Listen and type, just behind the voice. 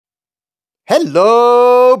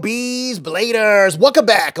Hello, Beez Bladers. Welcome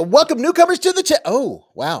back and welcome newcomers to the channel. Oh,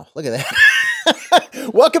 wow. Look at that.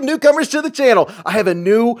 Welcome newcomers to the channel. I have a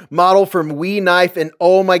new model from WeKnife and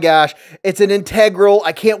oh my gosh, it's an integral.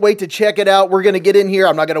 I can't wait to check it out. We're going to get in here.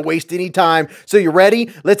 I'm not going to waste any time. So you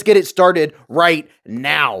ready? Let's get it started right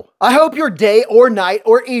now. I hope your day or night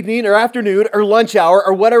or evening or afternoon or lunch hour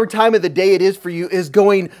or whatever time of the day it is for you is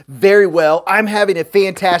going very well. I'm having a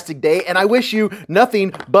fantastic day and I wish you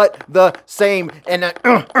nothing but the same. And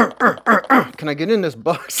can I get in this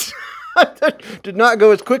box? Did not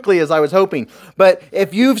go as quickly as I was hoping. But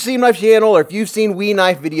if you've seen my channel or if you've seen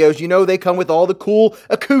WeKnife videos, you know they come with all the cool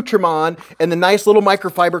accoutrement and the nice little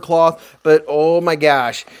microfiber cloth. But oh my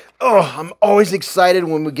gosh. Oh, I'm always excited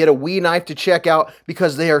when we get a WeKnife to check out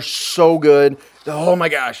because they are so good. Oh my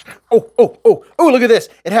gosh. Oh, look at this.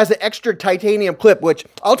 It has an extra titanium clip, which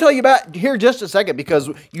I'll tell you about here in just a second because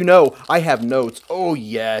you know I have notes. Oh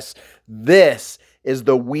yes. This is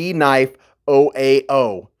the WeKnife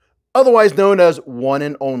OAO. Otherwise known as one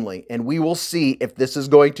and only. And we will see if this is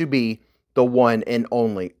going to be the one and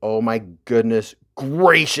only. Oh my goodness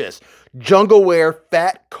gracious. Jungle wear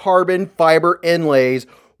fat carbon fiber inlays.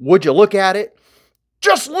 Would you look at it?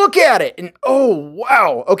 Just look at it. And oh,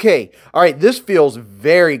 wow. Okay. All right. This feels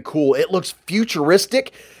very cool. It looks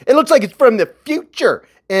futuristic. It looks like it's from the future.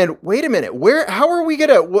 And wait a minute. How are we going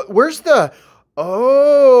to, where's the...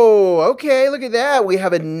 Oh, okay, look at that. We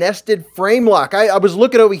have a nested frame lock. I was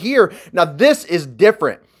looking over here. Now, this is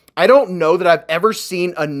different. I don't know that I've ever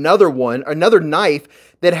seen another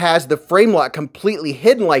knife that has the frame lock completely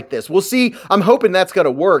hidden like this. We'll see. I'm hoping that's going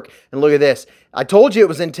to work. And look at this. I told you it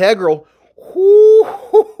was integral.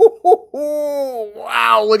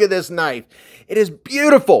 Wow, look at this knife. It is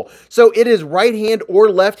beautiful. So it is right hand or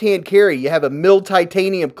left hand carry. You have a milled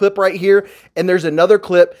titanium clip right here, and there's another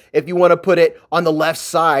clip if you want to put it on the left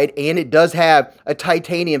side, and it does have a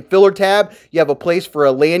titanium filler tab. You have a place for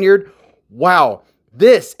a lanyard. Wow,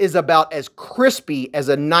 this is about as crispy as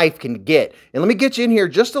a knife can get. And let me get you in here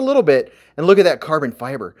just a little bit, and look at that carbon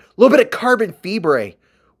fiber. A little bit of carbon fibre.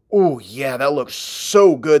 Oh, yeah, that looks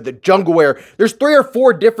so good. The jungle wear. There's 3 or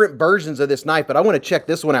 4 different versions of this knife, but I want to check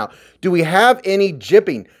this one out. Do we have any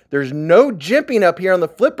jimping? There's no jimping up here on the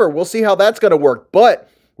flipper. We'll see how that's going to work, but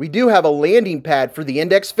we do have a landing pad for the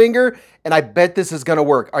index finger, and I bet this is going to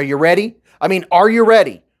work. Are you ready? I mean, are you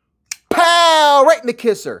ready? Pow! Right in the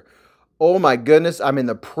kisser. Oh, my goodness. I'm in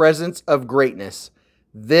the presence of greatness.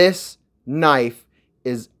 This knife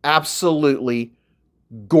is absolutely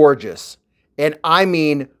gorgeous, and I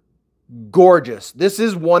mean gorgeous. This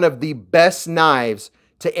is one of the best knives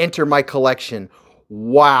to enter my collection.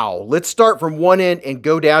 Wow. Let's start from one end and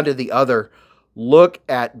go down to the other. Look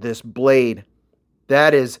at this blade.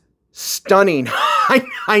 That is stunning.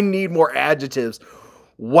 I need more adjectives.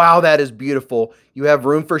 Wow, that is beautiful. You have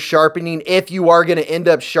room for sharpening if you are going to end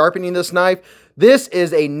up sharpening this knife. This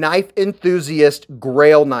is a knife enthusiast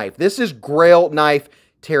grail knife. This is grail knife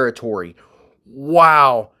territory.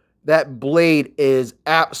 Wow. That blade is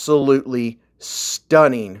absolutely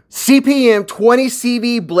stunning. CPM 20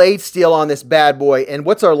 CV blade steel on this bad boy. And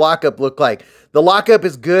what's our lockup look like? The lockup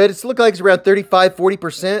is good. It's looking like it's around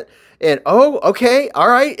 35–40%. And oh, okay. All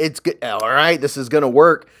right. It's good. All right. This is going to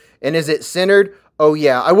work. And is it centered? Oh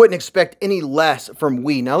yeah. I wouldn't expect any less from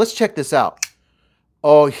We. Now let's check this out.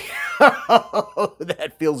 Oh, yeah.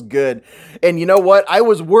 That feels good. And you know what? I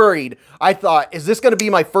was worried. I thought, is this going to be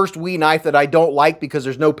my first WeKnife that I don't like because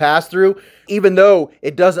there's no pass-through? Even though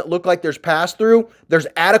it doesn't look like there's pass-through, there's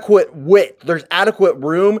adequate width, there's adequate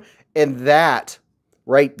room, and that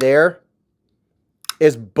right there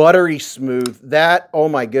is buttery smooth. That, oh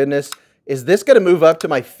my goodness. Is this going to move up to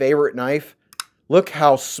my favorite knife? Look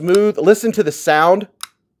how smooth. Listen to the sound.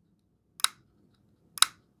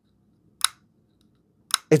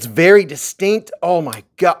 It's very distinct. Oh my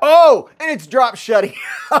God. Oh, and it's drop shutting.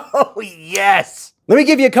 Oh, yes. Let me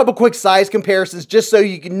give you a couple quick size comparisons just so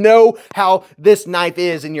you can know how this knife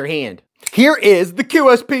is in your hand. Here is the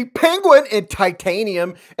QSP Penguin in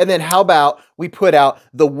titanium. And then how about we put out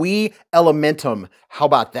the We Elementum? How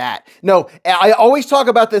about that? No, I always talk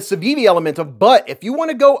about the Civivi Elementum, but if you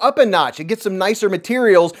want to go up a notch and get some nicer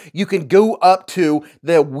materials, you can go up to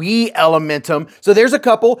the We Elementum. So there's a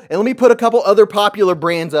couple, and let me put a couple other popular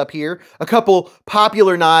brands up here. A couple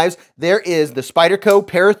popular knives. There is the Spyderco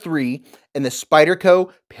Para 3 and the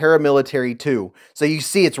Spyderco Paramilitary 2. So you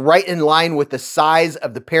see it's right in line with the size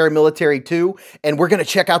of the Paramilitary 2. And we're going to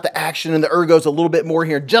check out the action and the ergos a little bit more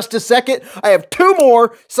here in just a second. I have 2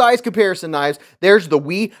 more size comparison knives. There's the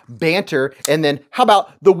We Banter. And then how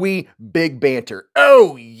about the We Big Banter?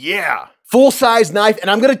 Oh yeah. full-size knife, and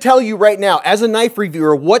I'm going to tell you right now, as a knife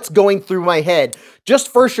reviewer, what's going through my head.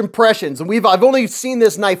 Just first impressions, and I've only seen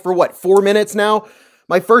this knife for what, 4 minutes now?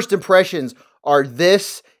 My first impressions are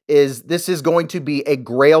this is going to be a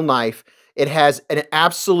Grail knife. It has an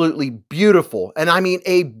absolutely beautiful, and I mean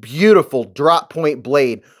a beautiful drop point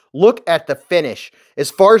blade. Look at the finish. As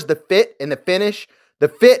far as the fit and the finish, the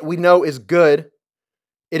fit we know is good.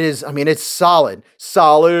 It is, I mean, it's solid.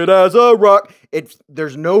 Solid as a rock.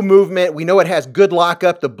 There's no movement. We know it has good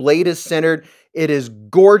lockup. The blade is centered. It is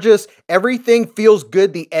gorgeous. Everything feels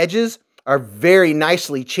good. The edges are very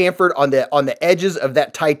nicely chamfered on the edges of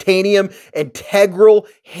that titanium integral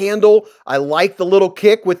handle. I like the little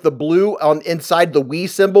kick with the blue on inside the WE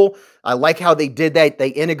symbol. I like how they did that. They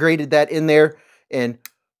integrated that in there. And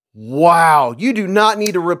wow, you do not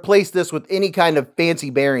need to replace this with any kind of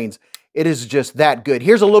fancy bearings. It is just that good.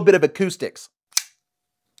 Here's a little bit of acoustics.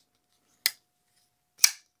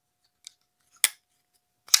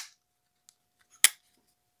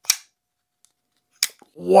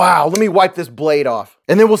 Wow, let me wipe this blade off.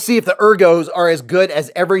 And then we'll see if the ergos are as good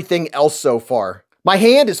as everything else so far. My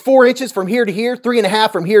hand is 4 inches from here to here,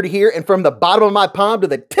 3.5 from here to here, and from the bottom of my palm to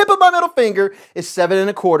the tip of my middle finger is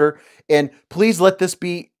 7.25. And please let this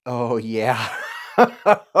be, oh yeah.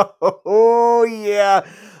 Oh yeah.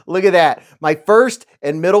 Look at that. My first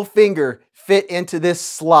and middle finger fit into this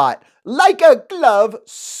slot like a glove.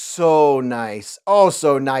 So nice. Oh,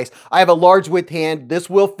 so nice. I have a large width hand. This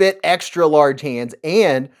will fit extra large hands.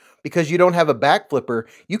 And because you don't have a back flipper,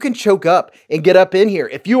 you can choke up and get up in here.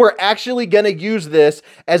 If you are actually going to use this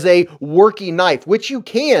as a working knife, which you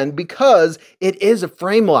can because it is a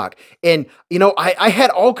frame lock. And, you know, I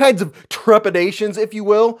had all kinds of trepidations, if you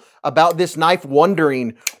will, about this knife,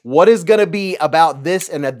 wondering what is going to be about this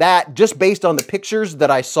and that, just based on the pictures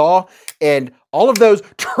that I saw. And all of those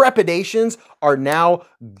trepidations are now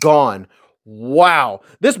gone. Wow.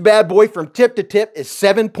 This bad boy from tip to tip is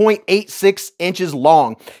 7.86 inches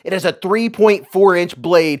long. It has a 3.4 inch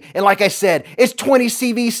blade. And like I said, it's 20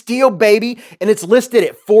 CV steel, baby. And it's listed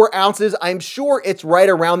at 4 ounces. I'm sure it's right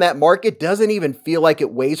around that mark. It doesn't even feel like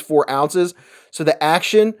it weighs 4 ounces. So the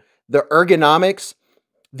action, the ergonomics,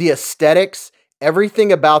 the aesthetics,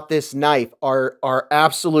 everything about this knife are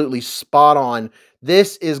absolutely spot on.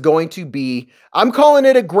 This is going to be, I'm calling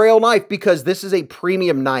it a Grail knife because this is a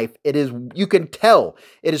premium knife. It is, you can tell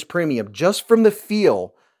it is premium just from the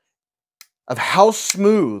feel of how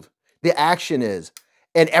smooth the action is.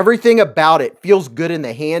 And everything about it feels good in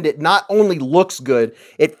the hand. It not only looks good,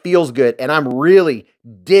 it feels good. And I'm really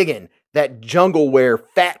digging that jungle wear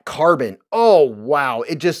fat carbon. Oh, wow.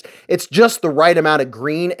 It's just the right amount of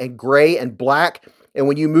green and gray and black. And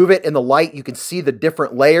when you move it in the light, you can see the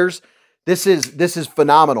different layers. This is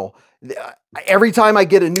phenomenal. Every time I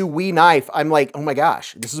get a new WE knife, I'm like, oh my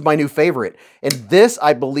gosh, this is my new favorite. And this,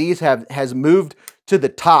 I believe, has moved to the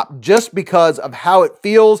top just because of how it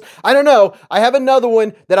feels. I don't know. I have another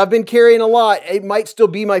one that I've been carrying a lot. It might still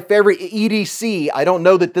be my favorite EDC. I don't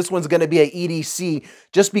know that this one's going to be an EDC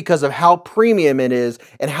just because of how premium it is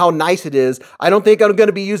and how nice it is. I don't think I'm going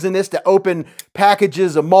to be using this to open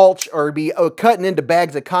packages of mulch or be cutting into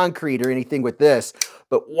bags of concrete or anything with this.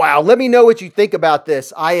 But wow, let me know what you think about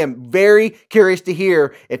this. I am very curious to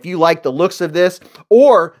hear if you like the looks of this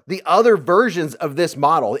or the other versions of this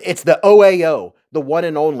model. It's the OAO, the one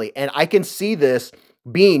and only. And I can see this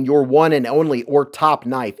being your one and only or top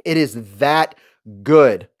knife. It is that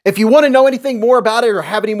good. If you want to know anything more about it or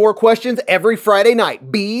have any more questions, every Friday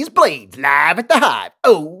night, Beez Blades live at the Hive.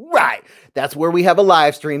 Oh, right. That's where we have a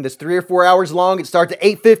live stream that's 3 or 4 hours long. It starts at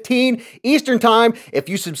 8:15 Eastern time. If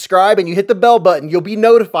you subscribe and you hit the bell button, you'll be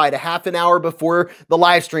notified a half an hour before the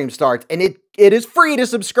live stream starts. And it is free to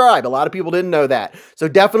subscribe. A lot of people didn't know that. So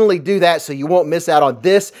definitely do that so you won't miss out on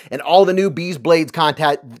this and all the new Beez Blades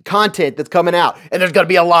content that's coming out. And there's going to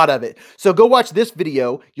be a lot of it. So go watch this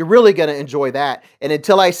video. You're really going to enjoy that. And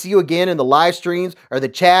until I see you again in the live streams or the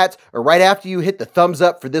chats or right after you hit the thumbs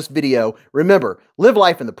up for this video, remember, live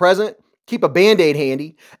life in the present, keep a Band-Aid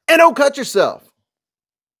handy, and don't cut yourself.